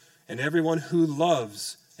idolaters and everyone who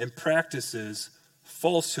loves and practices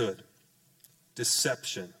falsehood,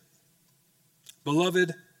 deception.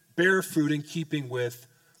 Beloved, bear fruit in keeping with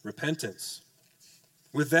repentance.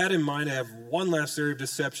 With that in mind, I have one last area of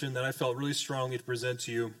deception that I felt really strongly to present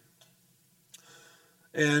to you.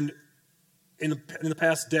 And in the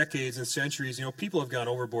past decades and centuries, people have gone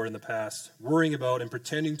overboard in the past, worrying about and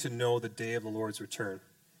pretending to know the day of the Lord's return.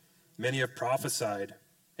 Many have prophesied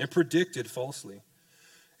and predicted falsely.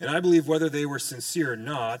 And I believe whether they were sincere or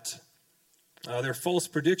not, their false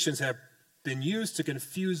predictions have been used to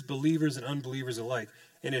confuse believers and unbelievers alike.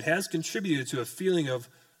 And it has contributed to a feeling of,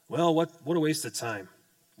 well, what a waste of time.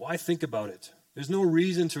 Why think about it? There's no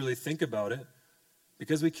reason to really think about it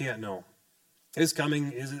because we can't know. His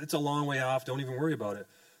coming, it's a long way off. Don't even worry about it.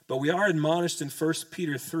 But we are admonished in 1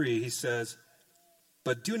 Peter 3, he says,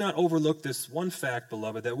 but do not overlook this one fact,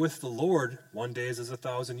 beloved, that with the Lord, one day is as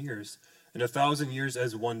 1,000 years, and 1,000 years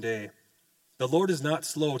as one day. The Lord is not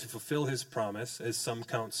slow to fulfill his promise, as some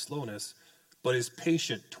count slowness, but is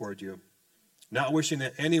patient toward you, not wishing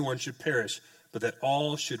that anyone should perish, but that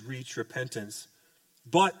all should reach repentance.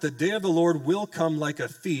 But the day of the Lord will come like a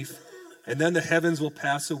thief, And then the heavens will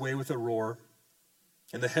pass away with a roar,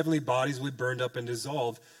 and the heavenly bodies will be burned up and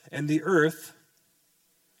dissolved, and the earth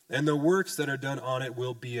and the works that are done on it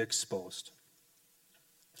will be exposed.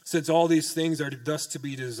 Since all these things are thus to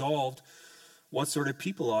be dissolved, what sort of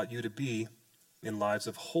people ought you to be in lives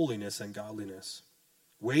of holiness and godliness,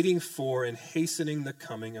 waiting for and hastening the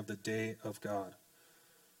coming of the day of God?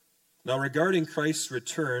 Now, regarding Christ's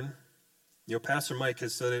return, Pastor Mike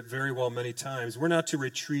has said it very well many times. We're not to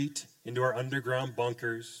retreat into our underground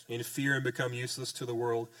bunkers in fear and become useless to the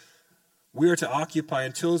world. We are to occupy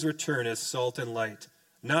until his return as salt and light,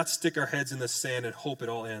 not stick our heads in the sand and hope it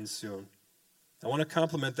all ends soon. I want to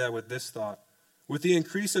complement that with this thought. With the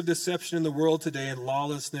increase of deception in the world today and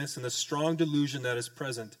lawlessness and the strong delusion that is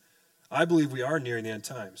present, I believe we are nearing the end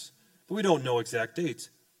times. But we don't know exact dates.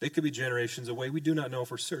 They could be generations away. We do not know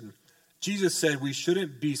for certain. Jesus said we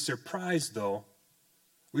shouldn't be surprised, though.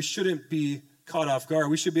 We shouldn't be caught off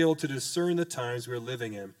guard. We should be able to discern the times we're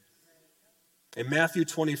living in. In Matthew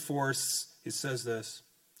 24, he says this.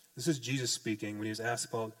 This is Jesus speaking when he was asked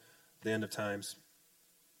about the end of times.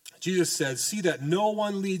 Jesus said, "See that no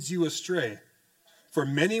one leads you astray. For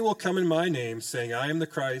many will come in my name, saying, 'I am the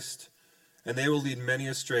Christ,' and they will lead many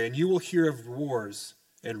astray. And you will hear of wars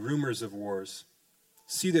and rumors of wars.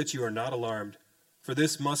 See that you are not alarmed. For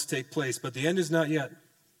this must take place, but the end is not yet.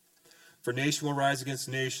 For nation will rise against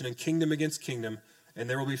nation, and kingdom against kingdom, and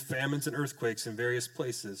there will be famines and earthquakes in various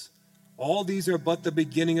places. All these are but the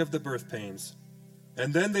beginning of the birth pains.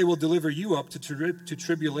 And then they will deliver you up to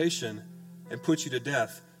tribulation and put you to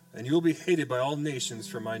death, and you will be hated by all nations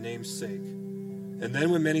for my name's sake. And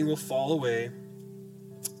then when many will fall away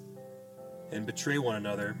and betray one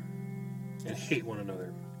another and hate one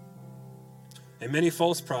another. And many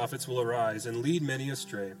false prophets will arise and lead many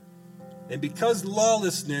astray. And because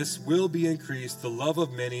lawlessness will be increased, the love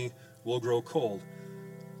of many will grow cold.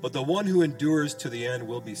 But the one who endures to the end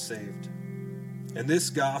will be saved. And this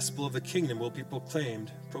gospel of the kingdom will be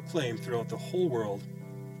proclaimed throughout the whole world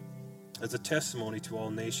as a testimony to all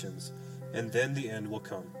nations. And then the end will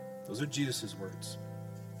come." Those are Jesus' words.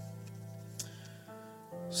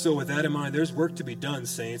 So with that in mind, there's work to be done,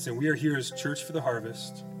 saints, and we are here as Church for the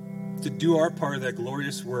Harvest to do our part of that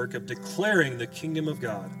glorious work of declaring the kingdom of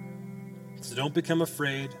God. So don't become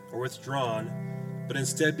afraid or withdrawn, but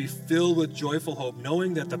instead be filled with joyful hope,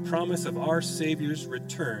 knowing that the promise of our Savior's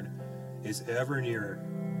return is ever nearer.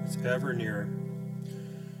 It's ever nearer.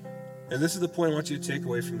 And this is the point I want you to take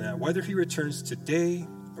away from that. Whether he returns today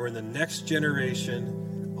or in the next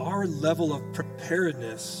generation, our level of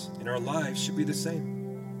preparedness in our lives should be the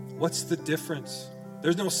same. What's the difference?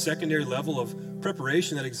 There's no secondary level of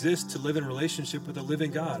preparation that exists to live in relationship with a living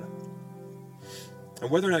God. And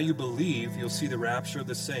whether or not you believe you'll see the rapture of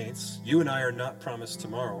the saints, you and I are not promised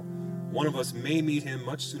tomorrow. One of us may meet him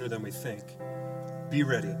much sooner than we think. Be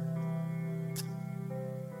ready.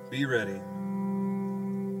 Be ready.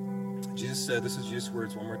 Jesus said, this is Jesus'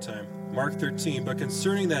 words one more time. Mark 13, "But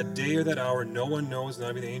concerning that day or that hour, no one knows, not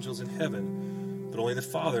even the angels in heaven, but only the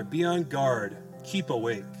Father. Be on guard, keep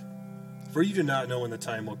awake, for you do not know when the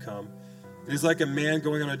time will come. It is like a man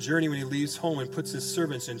going on a journey when he leaves home and puts his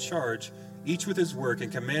servants in charge, each with his work,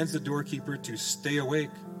 and commands the doorkeeper to stay awake.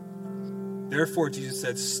 Therefore, Jesus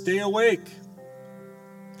said, stay awake,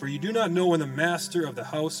 for you do not know when the master of the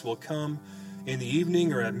house will come, in the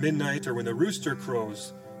evening or at midnight, or when the rooster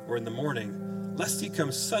crows, or in the morning, lest he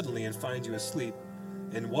come suddenly and find you asleep.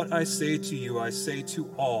 And what I say to you, I say to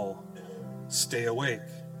all, stay awake."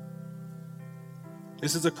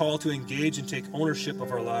 This is a call to engage and take ownership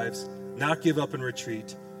of our lives, not give up and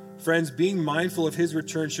retreat. Friends, being mindful of his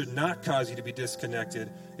return should not cause you to be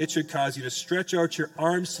disconnected. It should cause you to stretch out your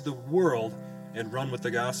arms to the world and run with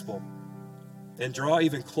the gospel, and draw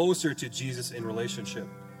even closer to Jesus in relationship.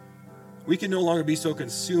 We can no longer be so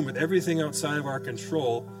consumed with everything outside of our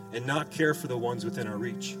control and not care for the ones within our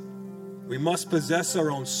reach. We must possess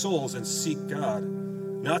our own souls and seek God,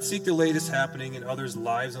 not seek the latest happening in others'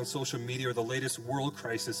 lives on social media or the latest world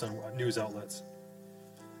crisis on news outlets.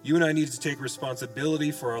 You and I need to take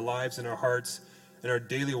responsibility for our lives and our hearts and our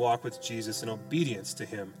daily walk with Jesus in obedience to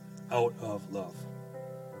him out of love.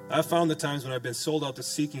 I've found the times when I've been sold out to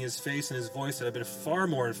seeking his face and his voice that I've been far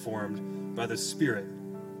more informed by the Spirit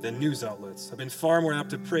than news outlets. I've been far more apt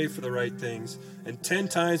to pray for the right things and 10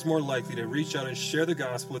 times more likely to reach out and share the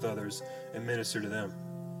gospel with others and minister to them.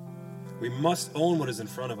 We must own what is in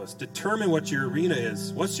front of us. Determine what your arena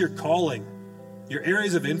is. What's your calling? Your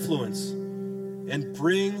areas of influence. And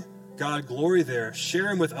bring God glory there. Share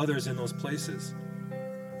him with others in those places.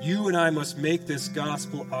 You and I must make this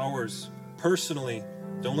gospel ours personally.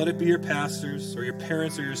 Don't let it be your pastors or your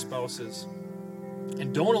parents or your spouses.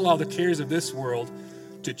 And don't allow the cares of this world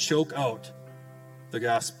to choke out the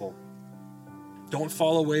gospel. Don't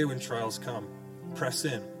fall away when trials come. Press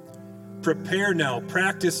in. Prepare now.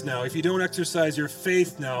 Practice now. If you don't exercise your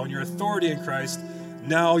faith now and your authority in Christ,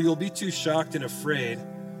 now you'll be too shocked and afraid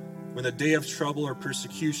when the day of trouble or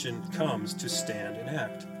persecution comes to stand and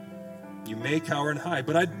act. You may cower and hide,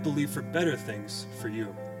 but I believe for better things for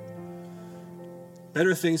you.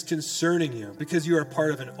 Better things concerning you, because you are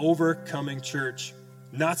part of an overcoming church,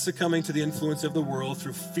 not succumbing to the influence of the world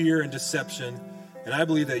through fear and deception. And I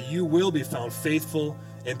believe that you will be found faithful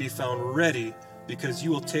and be found ready, because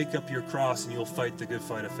you will take up your cross and you will fight the good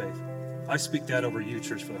fight of faith. I speak that over you,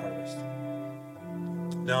 Church for the Harvest.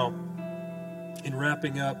 Now, in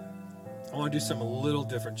wrapping up, I want to do something a little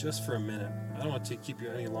different just for a minute. I don't want to keep you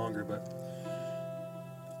any longer, but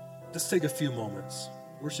let's take a few moments.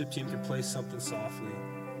 Worship team can play something softly.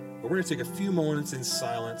 But we're going to take a few moments in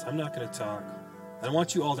silence. I'm not going to talk. And I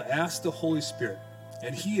want you all to ask the Holy Spirit,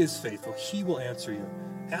 and He is faithful. He will answer you.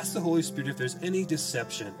 Ask the Holy Spirit if there's any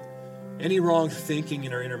deception, any wrong thinking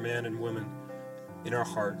in our inner man and women, in our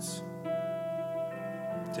hearts.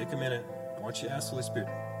 Take a minute. I want you to ask the Holy Spirit.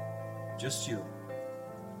 Just you.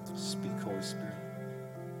 Speak, Holy Spirit.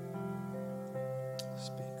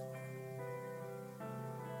 Speak.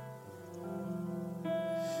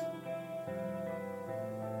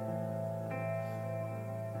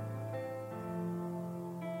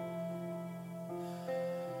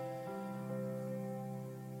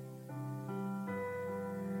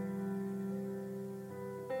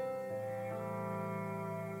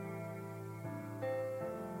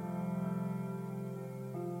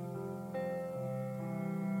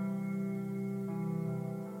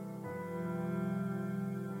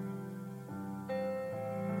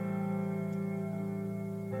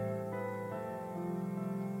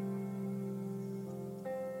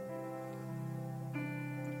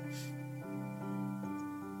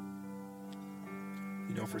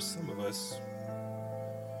 For some of us,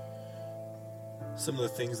 some of the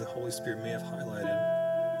things the Holy Spirit may have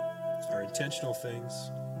highlighted are intentional things.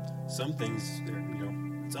 Some things,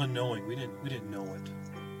 it's unknowing. We didn't know it.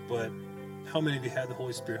 But how many of you had the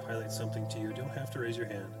Holy Spirit highlight something to you? You don't have to raise your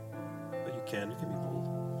hand, but you can. You can be bold.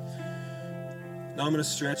 Now I'm going to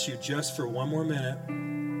stretch you just for one more minute.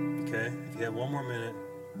 Okay? If you have one more minute,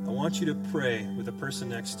 I want you to pray with the person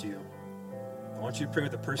next to you. I want you to pray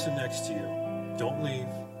with the person next to you. Don't leave.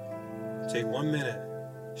 Take 1 minute.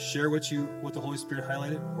 Share what the Holy Spirit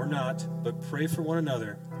highlighted or not, but pray for one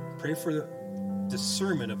another. Pray for the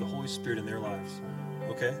discernment of the Holy Spirit in their lives.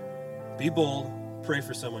 Okay? Be bold. Pray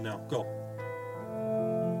for someone now. Go.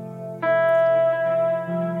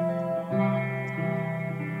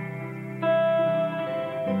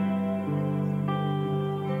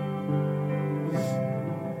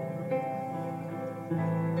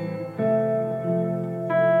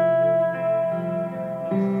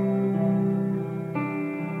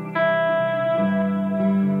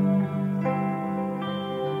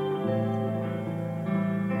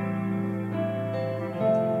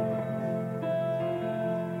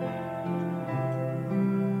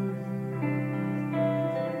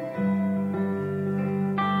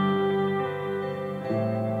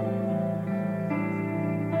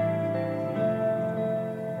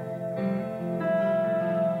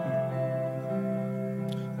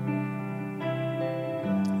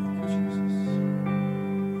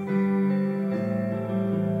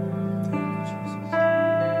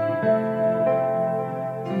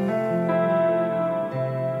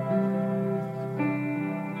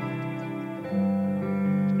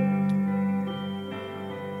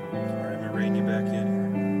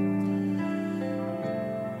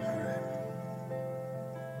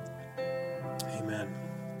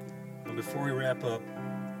 Up.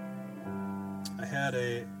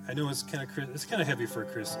 I know it's kind of heavy for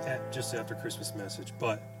just after Christmas message,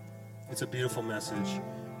 but it's a beautiful message.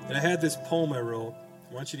 And I had this poem I wrote.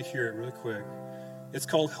 I want you to hear it really quick. It's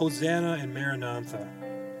called Hosanna and Maranatha.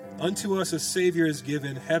 Unto us a Savior is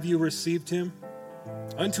given. Have you received him?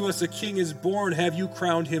 Unto us a King is born. Have you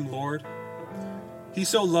crowned him Lord? He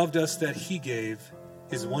so loved us that he gave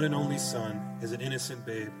his one and only Son as an innocent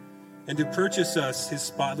babe. And to purchase us, his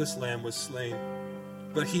spotless lamb was slain.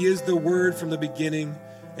 But he is the Word from the beginning,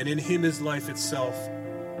 and in him is life itself.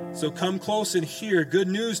 So come close and hear good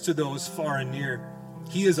news to those far and near.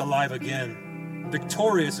 He is alive again,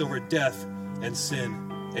 victorious over death and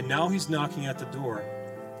sin. And now he's knocking at the door.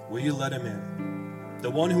 Will you let him in?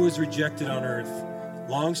 The one who is rejected on earth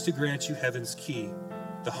longs to grant you heaven's key.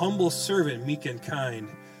 The humble servant, meek and kind,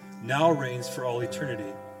 now reigns for all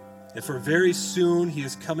eternity. And for very soon he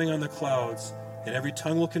is coming on the clouds and every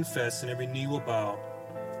tongue will confess and every knee will bow.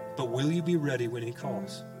 But will you be ready when he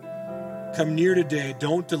calls? Come near today,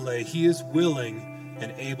 don't delay. He is willing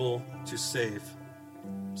and able to save.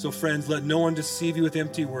 So friends, let no one deceive you with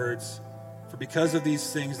empty words, for because of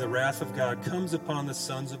these things the wrath of God comes upon the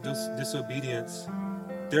sons of disobedience.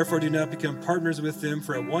 Therefore do not become partners with them,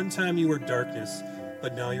 for at one time you were darkness,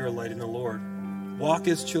 but now you are light in the Lord. Walk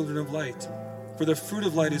as children of light, for the fruit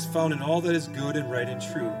of light is found in all that is good and right and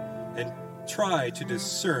true, and try to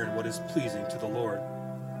discern what is pleasing to the Lord.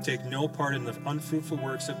 Take no part in the unfruitful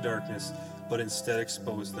works of darkness, but instead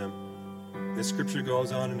expose them. The scripture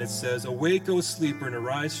goes on and it says, Awake, O sleeper, and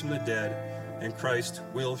arise from the dead, and Christ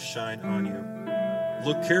will shine on you.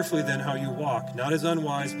 Look carefully then how you walk, not as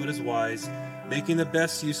unwise, but as wise, making the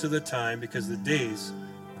best use of the time, because the days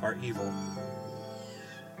are evil.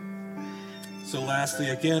 So lastly,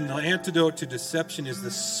 again, the antidote to deception is the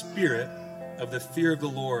spirit of the fear of the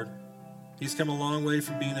Lord. He's come a long way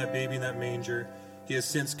from being that baby in that manger. He has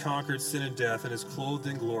since conquered sin and death and is clothed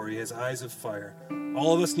in glory. He has eyes of fire.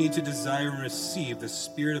 All of us need to desire and receive the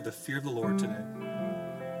spirit of the fear of the Lord today.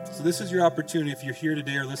 So this is your opportunity if you're here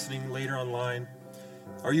today or listening later online.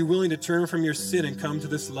 Are you willing to turn from your sin and come to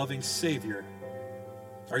this loving Savior?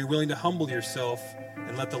 Are you willing to humble yourself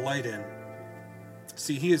and let the light in?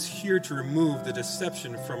 See, he is here to remove the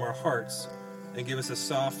deception from our hearts and give us a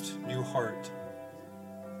soft new heart.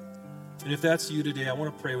 And if that's you today, I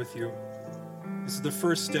want to pray with you. This is the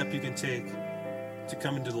first step you can take to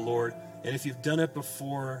come into the Lord. And if you've done it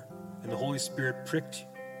before and the Holy Spirit pricked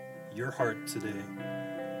your heart today,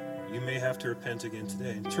 you may have to repent again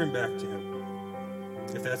today and turn back to him.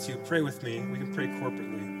 If that's you, pray with me. We can pray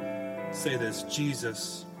corporately. Say this: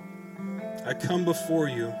 Jesus, I come before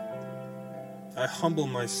you. I humble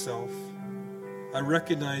myself. I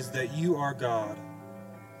recognize that you are God.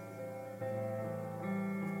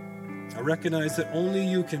 I recognize that only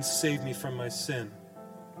you can save me from my sin.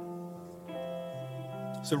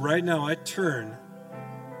 So right now I turn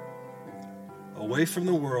away from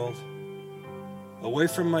the world, away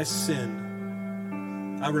from my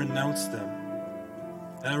sin. I renounce them.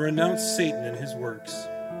 And I renounce Satan and his works.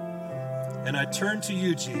 And I turn to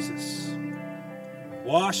you, Jesus.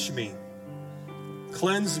 Wash me.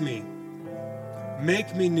 Cleanse me.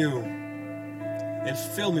 Make me new. And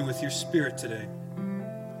fill me with your Spirit today.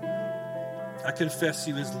 I confess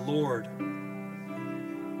you as Lord.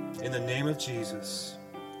 In the name of Jesus.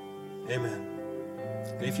 Amen.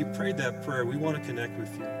 And if you prayed that prayer, we want to connect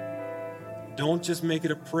with you. Don't just make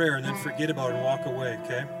it a prayer and then forget about it and walk away,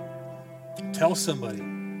 okay? Tell somebody.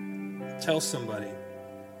 Tell somebody.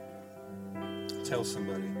 Tell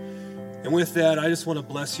somebody. And with that, I just want to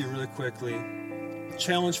bless you really quickly.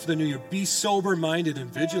 Challenge for the new year: be sober-minded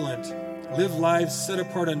and vigilant. Live lives set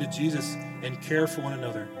apart unto Jesus and care for one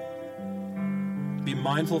another. Be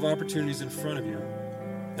mindful of opportunities in front of you.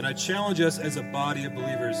 And I challenge us as a body of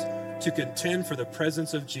believers to contend for the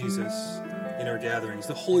presence of Jesus in our gatherings.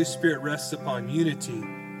 The Holy Spirit rests upon unity,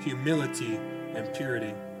 humility, and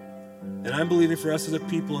purity. And I'm believing for us as a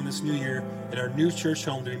people in this new year, in our new church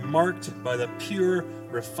home, to be marked by the pure,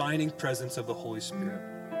 refining presence of the Holy Spirit.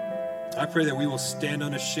 I pray that we will stand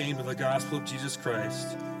unashamed of the gospel of Jesus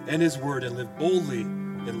Christ and his word and live boldly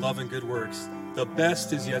in love and good works. The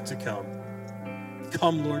best is yet to come.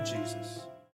 Come, Lord Jesus.